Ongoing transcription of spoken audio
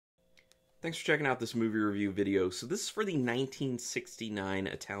Thanks for checking out this movie review video. So this is for the 1969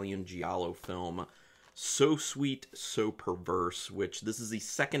 Italian giallo film, So Sweet, So Perverse, which this is the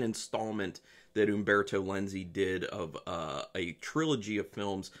second installment that Umberto Lenzi did of a trilogy of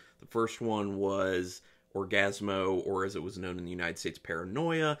films. The first one was Orgasmo, or as it was known in the United States,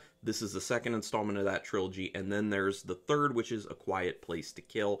 Paranoia. This is the second installment of that trilogy, and then there's the third, which is A Quiet Place to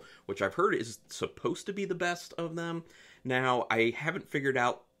Kill, which I've heard is supposed to be the best of them. Now, I haven't figured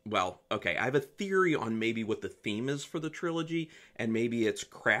out. Well, okay, I have a theory on maybe what the theme is for the trilogy, and maybe it's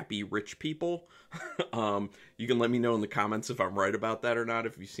crappy rich people. You can let me know in the comments if I'm right about that or not,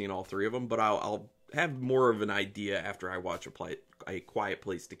 if you've seen all three of them, but I'll have more of an idea after I watch A Quiet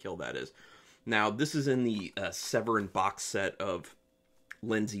Place to Kill, that is. Now, this is in the Severin box set of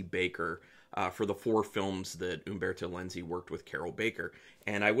Lenzi Baker for the 4 films that Umberto Lenzi worked with Carol Baker.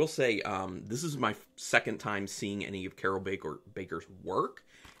 And I will say, this is my second time seeing any of Carol Baker's work.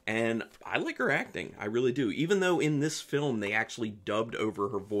 And I like her acting. I really do. Even though in this film they actually dubbed over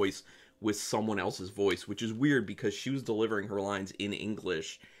her voice with someone else's voice, which is weird because she was delivering her lines in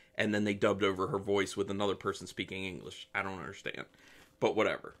English and then they dubbed over her voice with another person speaking English. I don't understand. But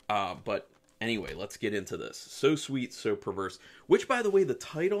whatever. But anyway, let's get into this. So Sweet, So Perverse. Which, by the way, the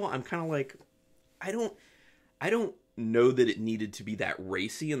title, I'm kind of like, I don't know that it needed to be that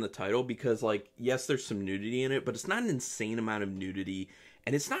racy in the title because, like, yes, there's some nudity in it, but it's not an insane amount of nudity.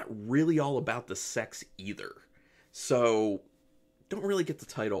 And it's not really all about the sex either. So, don't really get the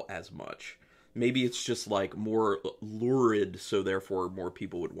title as much. Maybe it's just, like, more lurid, so therefore more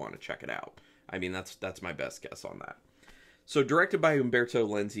people would want to check it out. I mean, that's my best guess on that. So, directed by Umberto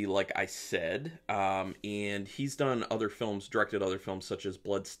Lenzi, like I said, and he's done other films, directed other films such as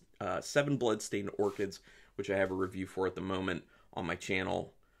 7 Bloodstained Orchids, which I have a review for at the moment on my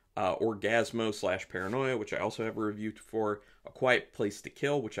channel. Orgasmo / Paranoia, which I also have a review for. A Quiet Place to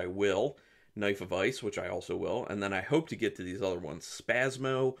Kill, which I will. Knife of Ice, which I also will. And then I hope to get to these other ones.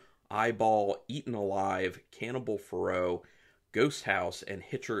 Spasmo, Eyeball, Eaten Alive, Cannibal Ferox, Ghost House, and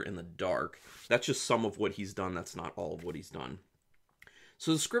Hitcher in the Dark. That's just some of what he's done. That's not all of what he's done.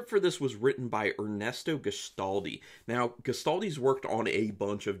 So the script for this was written by Ernesto Gastaldi. Now, Gastaldi's worked on a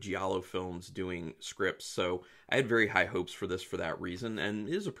bunch of giallo films doing scripts, so I had very high hopes for this for that reason, and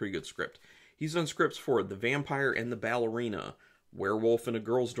it is a pretty good script. He's done scripts for The Vampire and the Ballerina, Werewolf in a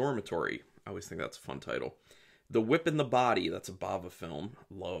Girl's Dormitory. I always think that's a fun title. The Whip and the Body, that's a Bava film.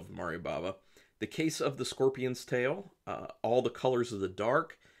 Love Mario Bava. The Case of the Scorpion's Tail, All the Colors of the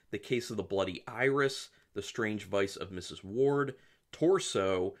Dark, The Case of the Bloody Iris, The Strange Vice of Mrs. Ward,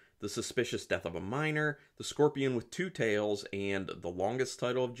 Torso, The Suspicious Death of a Minor, The Scorpion with Two Tails, and the longest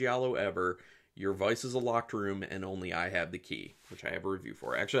title of giallo ever, Your Vice is a Locked Room and Only I Have the Key, which I have a review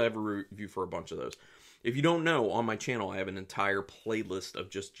for. Actually, I have a review for a bunch of those. If you don't know, on my channel I have an entire playlist of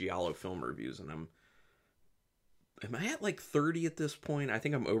just giallo film reviews, and am I at like 30 at this point? I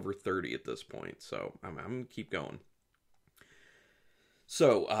think I'm over 30 at this point, so I'm going to keep going.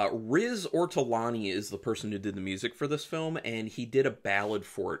 So, Riz Ortolani is the person who did the music for this film, and he did a ballad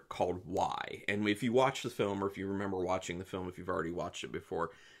for it called Why. And if you watch the film, or if you remember watching the film, if you've already watched it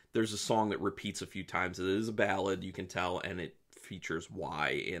before, there's a song that repeats a few times. It is a ballad, you can tell, and it features Why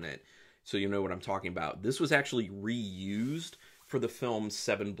in it. So you know what I'm talking about. This was actually reused for the film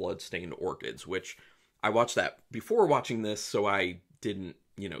 7 Bloodstained Orchids, which I watched that before watching this, so I didn't,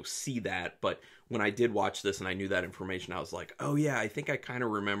 see that. But when I did watch this and I knew that information, I was like, oh yeah, I think I kind of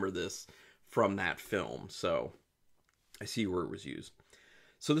remember this from that film. So I see where it was used.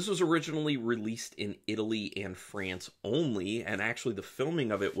 So this was originally released in Italy and France only, and actually the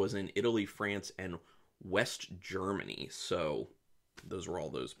filming of it was in Italy, France, and West Germany. So those were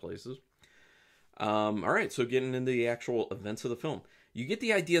all those places. All right, so getting into the actual events of the film. You get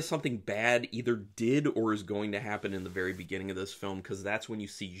the idea something bad either did or is going to happen in the very beginning of this film, because that's when you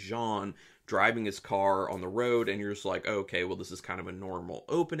see Jean driving his car on the road, and you're just like, oh, okay, well, this is kind of a normal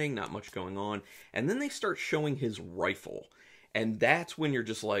opening, not much going on. And then they start showing his rifle. And that's when you're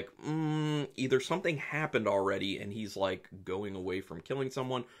just like, either something happened already and he's like going away from killing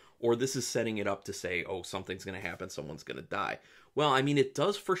someone, or this is setting it up to say, oh, something's going to happen, someone's going to die. Well, I mean, it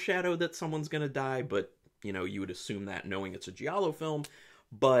does foreshadow that someone's going to die, but, you would assume that knowing it's a giallo film.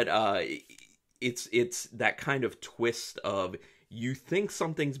 But it's that kind of twist of you think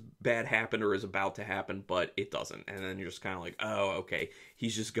something's bad happened or is about to happen, but it doesn't. And then you're just kind of like, oh, okay,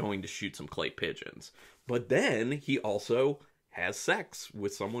 he's just going to shoot some clay pigeons. But then he also has sex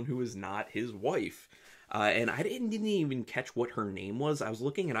with someone who is not his wife. And I didn't even catch what her name was. I was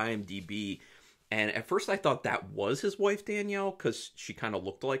looking at IMDb, and at first I thought that was his wife, Danielle, because she kind of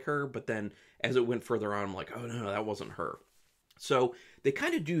looked like her. But then as it went further on, I'm like, oh, no, that wasn't her. So they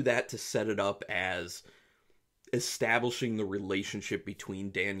kind of do that to set it up as establishing the relationship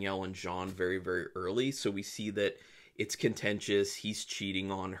between Danielle and Jean very, very early. So we see that it's contentious. He's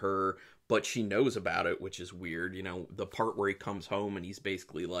cheating on her, but she knows about it, which is weird. You know, the part where he comes home and he's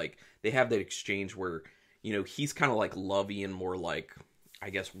basically like, they have that exchange where, you know, he's kind of like lovey and more like, I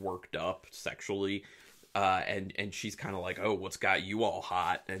guess, worked up sexually. And she's kind of like, oh, what's got you all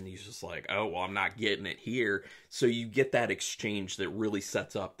hot? And he's just like, oh, well, I'm not getting it here. So you get that exchange that really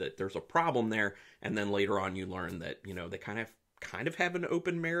sets up that there's a problem there. And then later on you learn that, you know, they kind of have an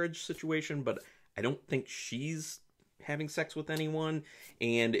open marriage situation, but I don't think she's having sex with anyone.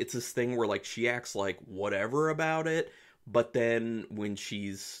 And it's this thing where like she acts like whatever about it, but then when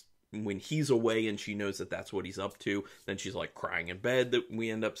he's away and she knows that that's what he's up to, then she's like crying in bed that we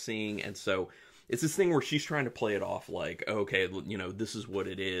end up seeing. And so it's this thing where she's trying to play it off like, okay, you know, this is what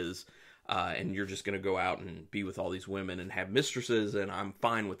it is. And you're just going to go out and be with all these women and have mistresses, and I'm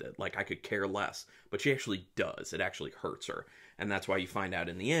fine with it. Like, I could care less. But she actually does. It actually hurts her. And that's why you find out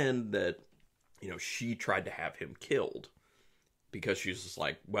in the end that, you know, she tried to have him killed. Because she's just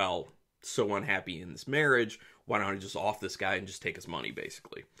like, well, so unhappy in this marriage, why don't I just off this guy and just take his money,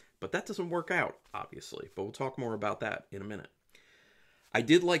 basically. But that doesn't work out, obviously. But we'll talk more about that in a minute. I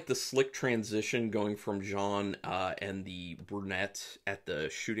did like the slick transition going from Jean and the brunette at the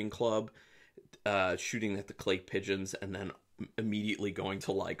shooting club, shooting at the clay pigeons, and then immediately going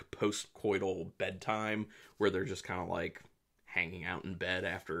to like post-coital bedtime, where they're just kind of like hanging out in bed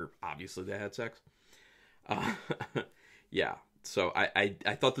after obviously they had sex. Yeah, so I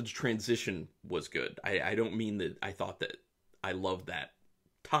thought the transition was good. I don't mean that I thought that I loved that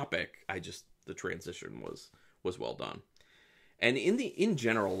topic. The transition was well done. And in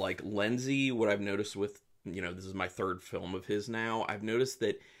general, like Lenzi, what I've noticed with, you know, this is my third film of his now, I've noticed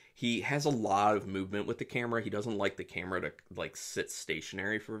that he has a lot of movement with the camera. He doesn't like the camera to like sit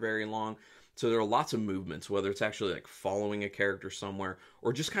stationary for very long. So there are lots of movements, whether it's actually like following a character somewhere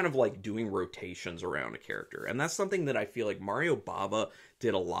or just kind of like doing rotations around a character. And that's something that I feel like Mario Bava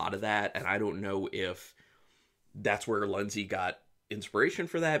did a lot of that. And I don't know if that's where Lenzi got inspiration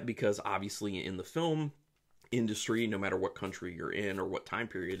for that, because obviously in the film industry, no matter what country you're in or what time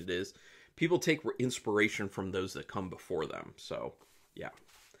period it is, people take inspiration from those that come before them. So yeah,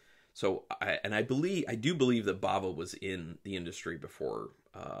 so I do believe that Bava was in the industry before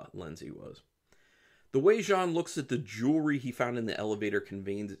Lenzi was. The way Jean looks at the jewelry he found in the elevator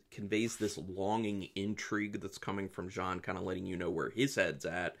conveys this longing intrigue that's coming from Jean, kind of letting you know where his head's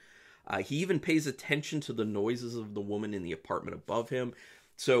at. He even pays attention to the noises of the woman in the apartment above him.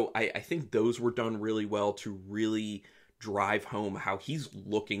 So I think those were done really well to really drive home how he's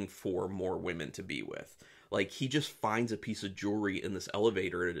looking for more women to be with. Like, he just finds a piece of jewelry in this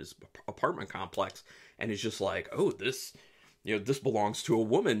elevator at his apartment complex and is just like, oh, this belongs to a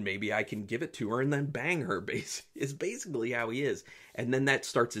woman. Maybe I can give it to her and then bang her, is basically how he is. And then that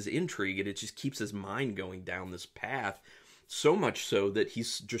starts his intrigue, and it just keeps his mind going down this path. So much so that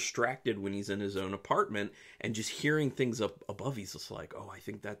he's distracted when he's in his own apartment and just hearing things up above. He's just like, oh, I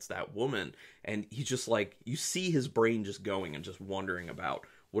think that's that woman. And he's just like, you see his brain just going and just wondering about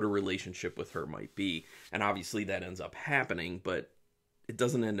what a relationship with her might be. And obviously that ends up happening, but it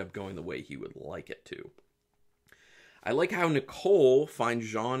doesn't end up going the way he would like it to. I like how Nicole finds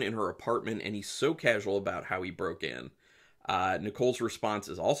Jean in her apartment and he's so casual about how he broke in. Nicole's response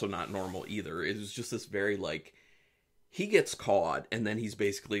is also not normal either. It was just this very like, he gets caught, and then he's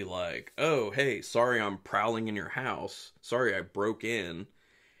basically like, oh, hey, sorry I'm prowling in your house. Sorry I broke in.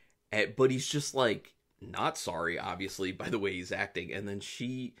 But he's just like, not sorry, obviously, by the way he's acting. And then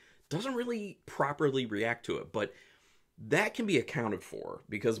she doesn't really properly react to it. But that can be accounted for,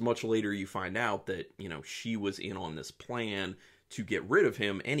 because much later you find out that, you know, she was in on this plan to get rid of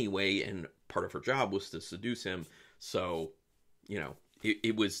him anyway, and part of her job was to seduce him. So, you know,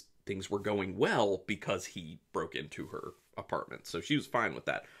 it was... things were going well because he broke into her apartment. So she was fine with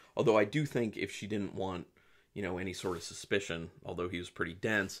that. Although I do think if she didn't want, you know, any sort of suspicion, although he was pretty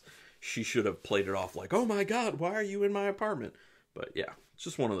dense, she should have played it off like, oh my God, why are you in my apartment? But yeah, it's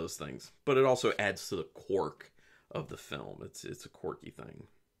just one of those things. But it also adds to the quirk of the film. It's a quirky thing.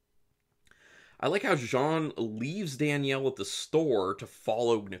 I like how Jean leaves Danielle at the store to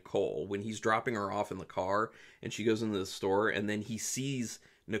follow Nicole when he's dropping her off in the car, and she goes into the store, and then he sees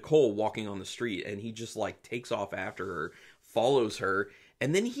Nicole walking on the street, and he just like takes off after her, follows her,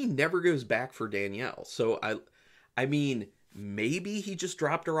 and then he never goes back for Danielle. So I mean, maybe he just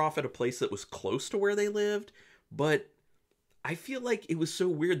dropped her off at a place that was close to where they lived, but I feel like it was so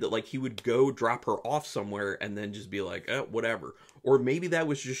weird that like he would go drop her off somewhere and then just be like, whatever. Or maybe that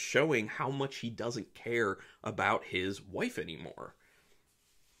was just showing how much he doesn't care about his wife anymore.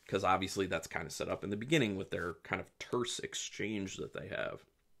 Because obviously that's kind of set up in the beginning with their kind of terse exchange that they have.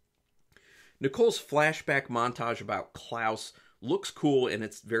 Nicole's flashback montage about Klaus looks cool, and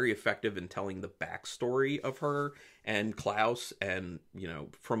it's very effective in telling the backstory of her and Klaus, and, you know,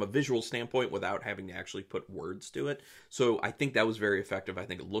 from a visual standpoint without having to actually put words to it. So I think that was very effective. I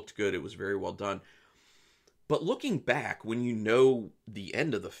think it looked good. It was very well done. But looking back, when you know the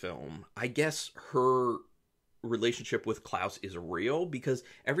end of the film, I guess her relationship with Klaus is real, because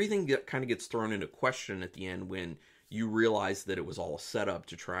everything kind of gets thrown into question at the end when you realize that it was all a setup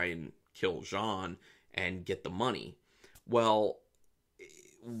to try and kill Jean and get the money. Well,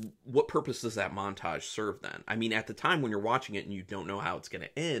 what purpose does that montage serve then? I mean, at the time when you're watching it and you don't know how it's going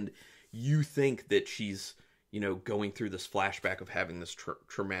to end, you think that she's, you know, going through this flashback of having this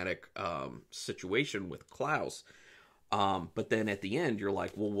traumatic situation with Klaus. But then at the end, you're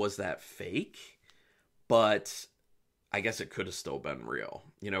like, well, was that fake? But I guess it could have still been real.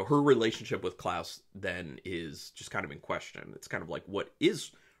 You know, her relationship with Klaus then is just kind of in question. It's kind of like, what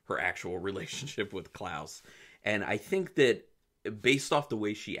is her actual relationship with Klaus? And I think that based off the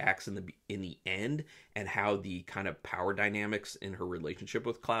way she acts in the end and how the kind of power dynamics in her relationship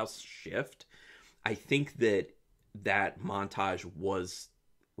with Klaus shift, I think that that montage was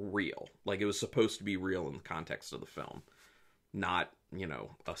real. Like, it was supposed to be real in the context of the film, not, you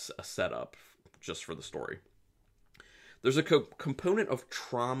know, a setup just for the story. There's a component of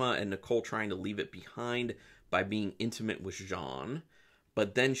trauma and Nicole trying to leave it behind by being intimate with Jean,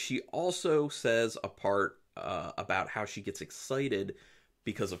 but then she also says a part about how she gets excited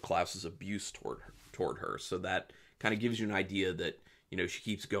because of Klaus's abuse toward her. So that kind of gives you an idea that, you know, she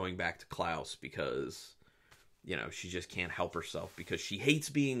keeps going back to Klaus because, you know, she just can't help herself because she hates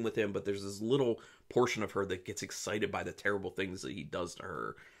being with him, but there's this little portion of her that gets excited by the terrible things that he does to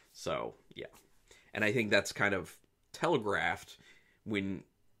her. So, yeah. And I think that's kind of telegraphed when,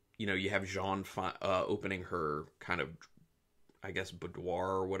 you know, you have Jean opening her kind of, I guess, boudoir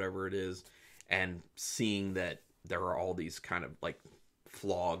or whatever it is, and seeing that there are all these kind of like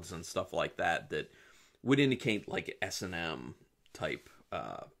flogs and stuff like that that would indicate like S&M type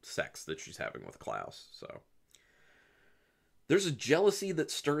sex that she's having with Klaus. So there's a jealousy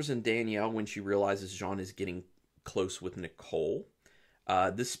that stirs in Danielle when she realizes Jean is getting close with Nicole.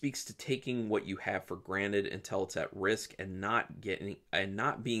 This speaks to taking what you have for granted until it's at risk and not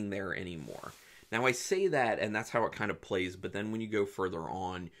being there anymore. Now, I say that, and that's how it kind of plays, but then when you go further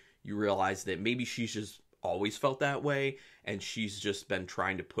on, you realize that maybe she's just always felt that way, and she's just been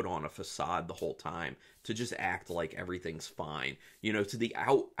trying to put on a facade the whole time to just act like everything's fine. You know, to the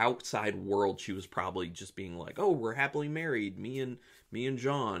outside world, she was probably just being like, oh, we're happily married, me and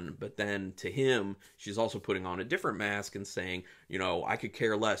John. But then to him, she's also putting on a different mask and saying, you know, I could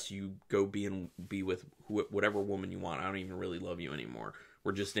care less. You go be with whatever woman you want. I don't even really love you anymore.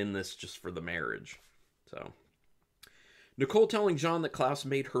 We're just in this just for the marriage. So Nicole telling Jean that Klaus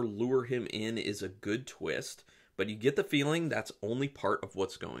made her lure him in is a good twist, but you get the feeling that's only part of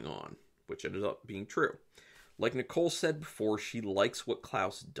what's going on, which ended up being true. Like Nicole said before, she likes what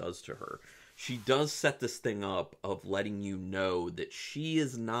Klaus does to her. She does set this thing up of letting you know that she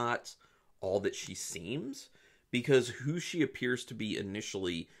is not all that she seems, because who she appears to be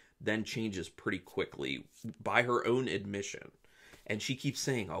initially then changes pretty quickly by her own admission. And she keeps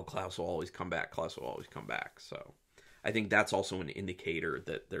saying, oh, Klaus will always come back, Klaus will always come back. So I think that's also an indicator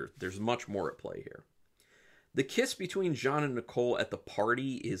that there's much more at play here. The kiss between Jean and Nicole at the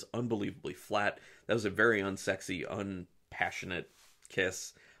party is unbelievably flat. That was a very unsexy, unpassionate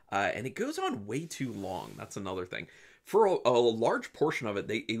kiss. And it goes on way too long. That's another thing. For a large portion of it,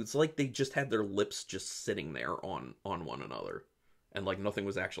 it was like they just had their lips just sitting there on one another. And like nothing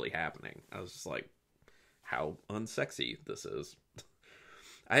was actually happening. I was just like, how unsexy this is.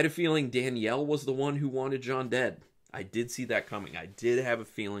 I had a feeling Danielle was the one who wanted Jean dead. I did see that coming. I did have a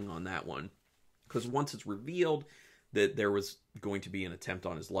feeling on that one. Because once it's revealed that there was going to be an attempt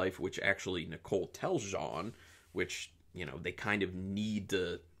on his life, which actually Nicole tells Jean, which, you know, they kind of need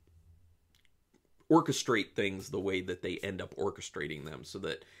to orchestrate things the way that they end up orchestrating them so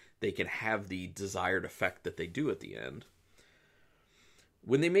that they can have the desired effect that they do at the end.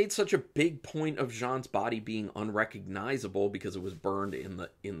 When they made such a big point of Jean's body being unrecognizable because it was burned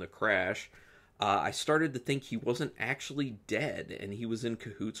in the crash, I started to think he wasn't actually dead and he was in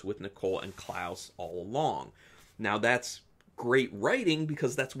cahoots with Nicole and Klaus all along. Now that's great writing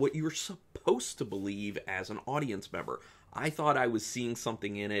because that's what you're supposed to believe as an audience member. I thought I was seeing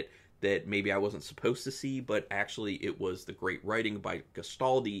something in it that maybe I wasn't supposed to see, but actually it was the great writing by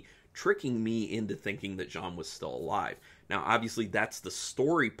Gastaldi tricking me into thinking that Jean was still alive. Now, obviously, that's the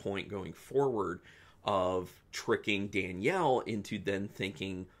story point going forward of tricking Danielle into then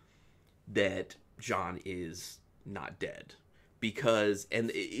thinking that Jean is not dead. Because,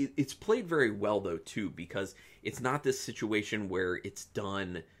 and it's played very well, though, too, because it's not this situation where it's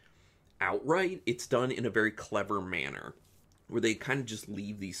done outright. It's done in a very clever manner, where they kind of just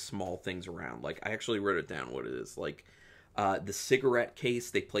leave these small things around. Like, I actually wrote it down what it is. Like, the cigarette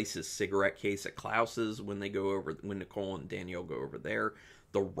case, they place his cigarette case at Klaus's when Nicole and Danielle go over there.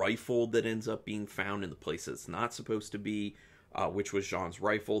 The rifle that ends up being found in the place it's not supposed to be, which was Jean's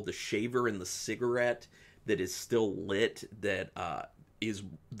rifle. The shaver and the cigarette that is still lit, that is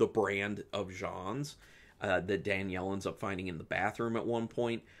the brand of Jean's, that Danielle ends up finding in the bathroom at one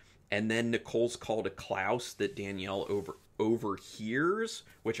point. And then Nicole's call to Klaus that Danielle overhears,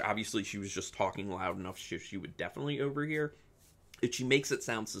 which obviously she was just talking loud enough she would definitely overhear. And she makes it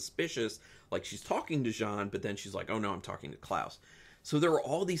sound suspicious, like she's talking to Jean, but then she's like, oh no, I'm talking to Klaus. So there are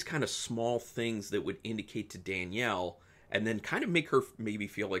all these kind of small things that would indicate to Danielle, and then kind of make her maybe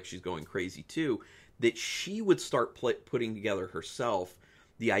feel like she's going crazy too, that she would start putting together herself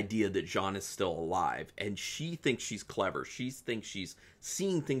the idea that Jean is still alive, and she thinks she's clever. She thinks she's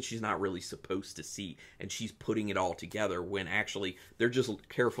seeing things she's not really supposed to see, and she's putting it all together when actually they're just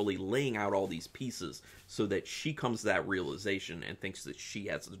carefully laying out all these pieces so that she comes to that realization and thinks that she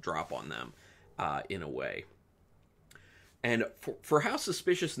has the drop on them in a way. And for how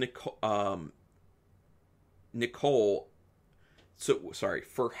suspicious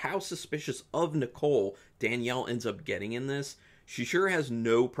for how suspicious of Nicole Danielle ends up getting in this, she sure has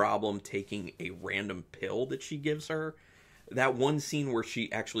no problem taking a random pill that she gives her. That one scene where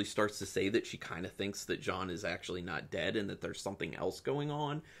she actually starts to say that she kind of thinks that Jean is actually not dead and that there's something else going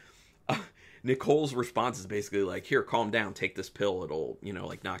on. Nicole's response is basically like, here, calm down, take this pill, it'll,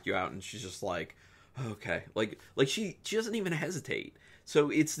 like knock you out. And she's just like, okay. Like she doesn't even hesitate. So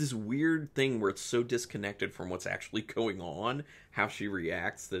it's this weird thing where it's so disconnected from what's actually going on, how she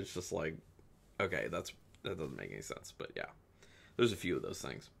reacts, that it's just like, okay, that doesn't make any sense. But yeah, there's a few of those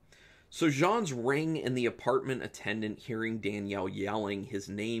things. So Jean's ring and the apartment attendant hearing Danielle yelling his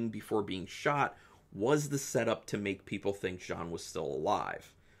name before being shot was the setup to make people think Jean was still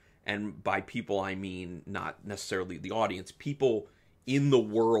alive. And by people, I mean not necessarily the audience, people in the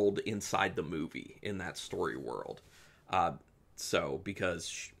world inside the movie, in that story world. So,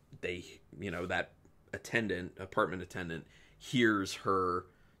 because they, that apartment attendant hears her,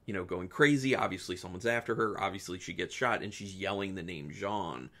 going crazy. Obviously, someone's after her. Obviously, she gets shot, and she's yelling the name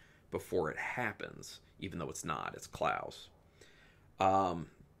Jean before it happens, even though it's not. It's Klaus. And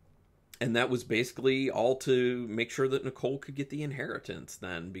that was basically all to make sure that Nicole could get the inheritance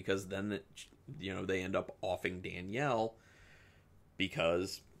then, because then, they end up offing Danielle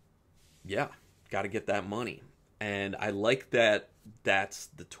because, yeah, got to get that money. And I like that that's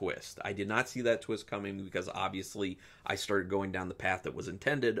the twist. I did not see that twist coming because obviously I started going down the path that was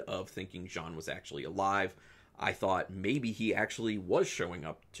intended of thinking Jean was actually alive. I thought maybe he actually was showing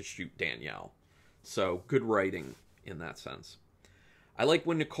up to shoot Danielle. So good writing in that sense. I like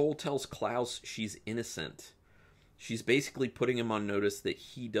when Nicole tells Klaus she's innocent. She's basically putting him on notice that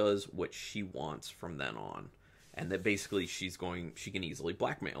he does what she wants from then on. And that basically she can easily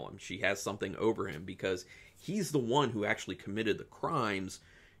blackmail him. She has something over him because he's the one who actually committed the crimes.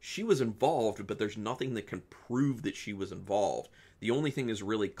 She was involved, but there's nothing that can prove that she was involved. The only thing is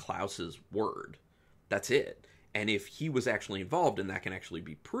really Klaus's word. That's it. And if he was actually involved and that can actually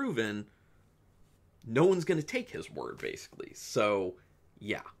be proven, no one's going to take his word, basically. So,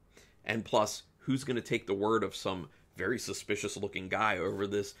 yeah. And plus, who's going to take the word of some very suspicious-looking guy over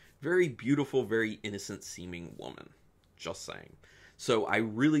this very beautiful, very innocent-seeming woman? Just saying. So I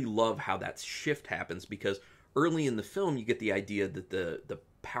really love how that shift happens, because early in the film, you get the idea that the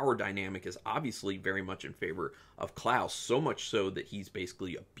power dynamic is obviously very much in favor of Klaus, so much so that he's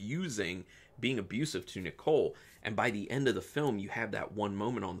basically being abusive to Nicole. And by the end of the film, you have that one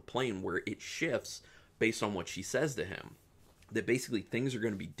moment on the plane where it shifts based on what she says to him. That basically things are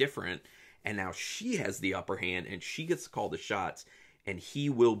going to be different, and now she has the upper hand, and she gets to call the shots, and he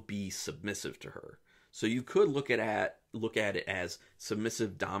will be submissive to her. So you could look at it as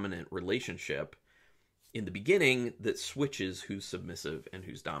submissive dominant relationship in the beginning that switches who's submissive and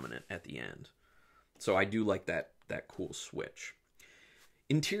who's dominant at the end. So I do like that cool switch.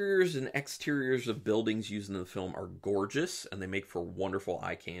 Interiors and exteriors of buildings used in the film are gorgeous, and they make for wonderful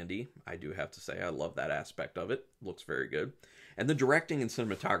eye candy. I do have to say I love that aspect of it. Looks very good. And the directing and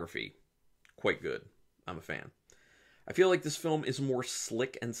cinematography, quite good. I'm a fan. I feel like this film is more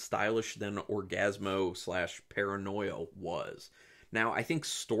slick and stylish than Orgasmo slash Paranoia was. Now, I think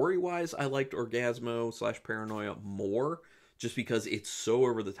story-wise, I liked Orgasmo slash Paranoia more, just because it's so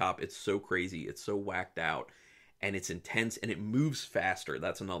over the top, it's so crazy, it's so whacked out, and it's intense, and it moves faster.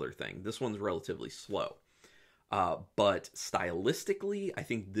 That's another thing. This one's relatively slow. But stylistically, I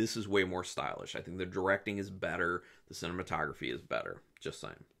think this is way more stylish. I think the directing is better, the cinematography is better. Just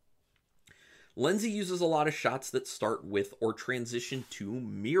saying. Lenzi uses a lot of shots that start with or transition to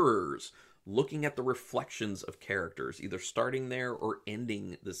mirrors, looking at the reflections of characters, either starting there or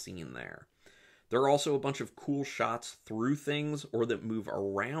ending the scene there. There are also a bunch of cool shots through things or that move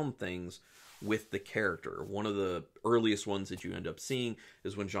around things with the character. One of the earliest ones that you end up seeing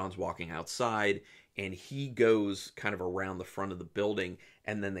is when Jean's walking outside and he goes kind of around the front of the building,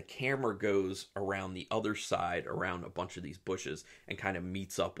 and then the camera goes around the other side, around a bunch of these bushes, and kind of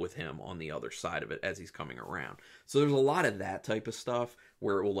meets up with him on the other side of it as he's coming around. So there's a lot of that type of stuff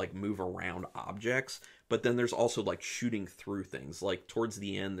where it will like move around objects, but then there's also like shooting through things. Like towards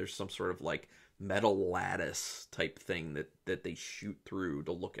the end, there's some sort of like metal lattice type thing that they shoot through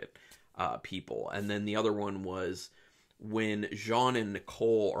to look at people. And then the other one was when Jean and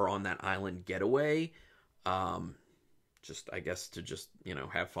Nicole are on that island getaway, just, I guess, to just, you know,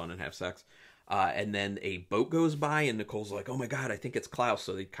 have fun and have sex. And then a boat goes by and Nicole's like, oh my God, I think it's Klaus.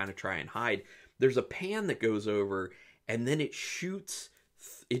 So they kind of try and hide. There's a pan that goes over and then it's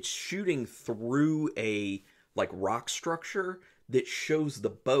shooting through a like rock structure that shows the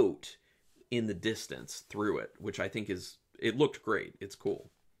boat in the distance through it, which I think it looked great. It's cool.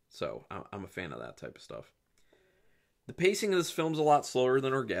 So I'm a fan of that type of stuff. The pacing of this film's a lot slower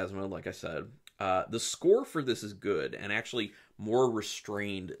than Orgasmo, like I said. The score for this is good and actually more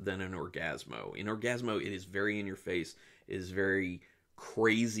restrained than an Orgasmo. In Orgasmo, it is very in your face. It is very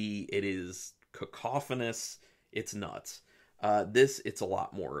crazy. It is cacophonous. It's nuts. It's a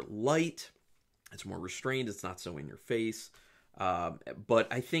lot more light. It's more restrained. It's not so in your face. But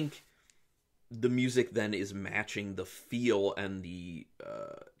I think the music then is matching the feel and the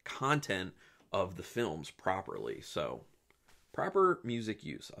content of the films properly. So, proper music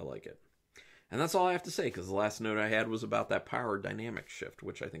use. I like it. And that's all I have to say, because the last note I had was about that power dynamic shift,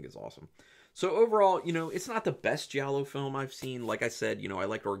 which I think is awesome. So overall, you know, it's not the best giallo film I've seen. Like I said, you know, I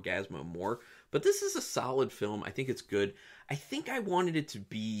liked Orgasmo more. But this is a solid film. I think it's good. I think I wanted it to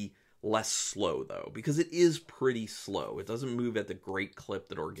be less slow, though, because it is pretty slow. It doesn't move at the great clip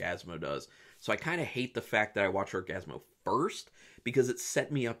that Orgasmo does. So I kind of hate the fact that I watched Orgasmo first, because it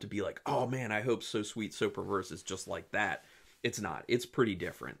set me up to be like, oh man, I hope So Sweet, So Perverse is just like that. It's not. It's pretty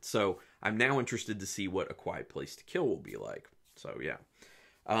different. So I'm now interested to see what A Quiet Place to Kill will be like. So yeah.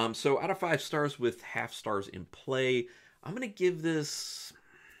 So out of 5 stars with half stars in play, I'm going to give this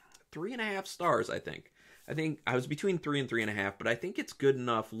 3.5 stars, I think. I think I was between 3 and 3.5, but I think it's good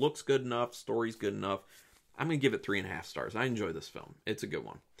enough, looks good enough, story's good enough. I'm going to give it 3.5 stars. I enjoy this film. It's a good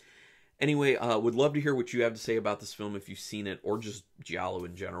one. Anyway, would love to hear what you have to say about this film if you've seen it, or just giallo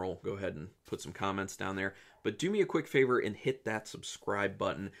in general. Go ahead and put some comments down there. But do me a quick favor and hit that subscribe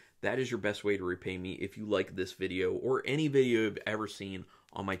button. That is your best way to repay me if you like this video or any video you've ever seen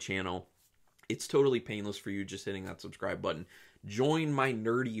on my channel. It's totally painless for you just hitting that subscribe button. Join my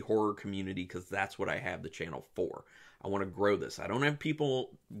nerdy horror community, because that's what I have the channel for. I want to grow this. I don't have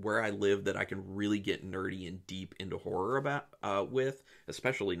people where I live that I can really get nerdy and deep into horror about with,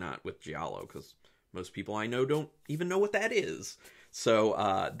 especially not with giallo, because most people I know don't even know what that is.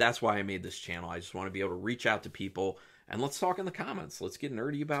 So that's why I made this channel. I just want to be able to reach out to people and let's talk in the comments. Let's get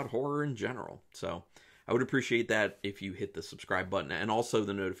nerdy about horror in general. So I would appreciate that if you hit the subscribe button and also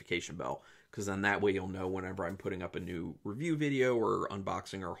the notification bell, because then that way you'll know whenever I'm putting up a new review video or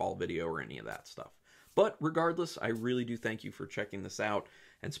unboxing or haul video or any of that stuff. But regardless, I really do thank you for checking this out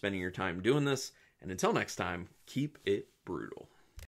and spending your time doing this. And until next time, keep it brutal.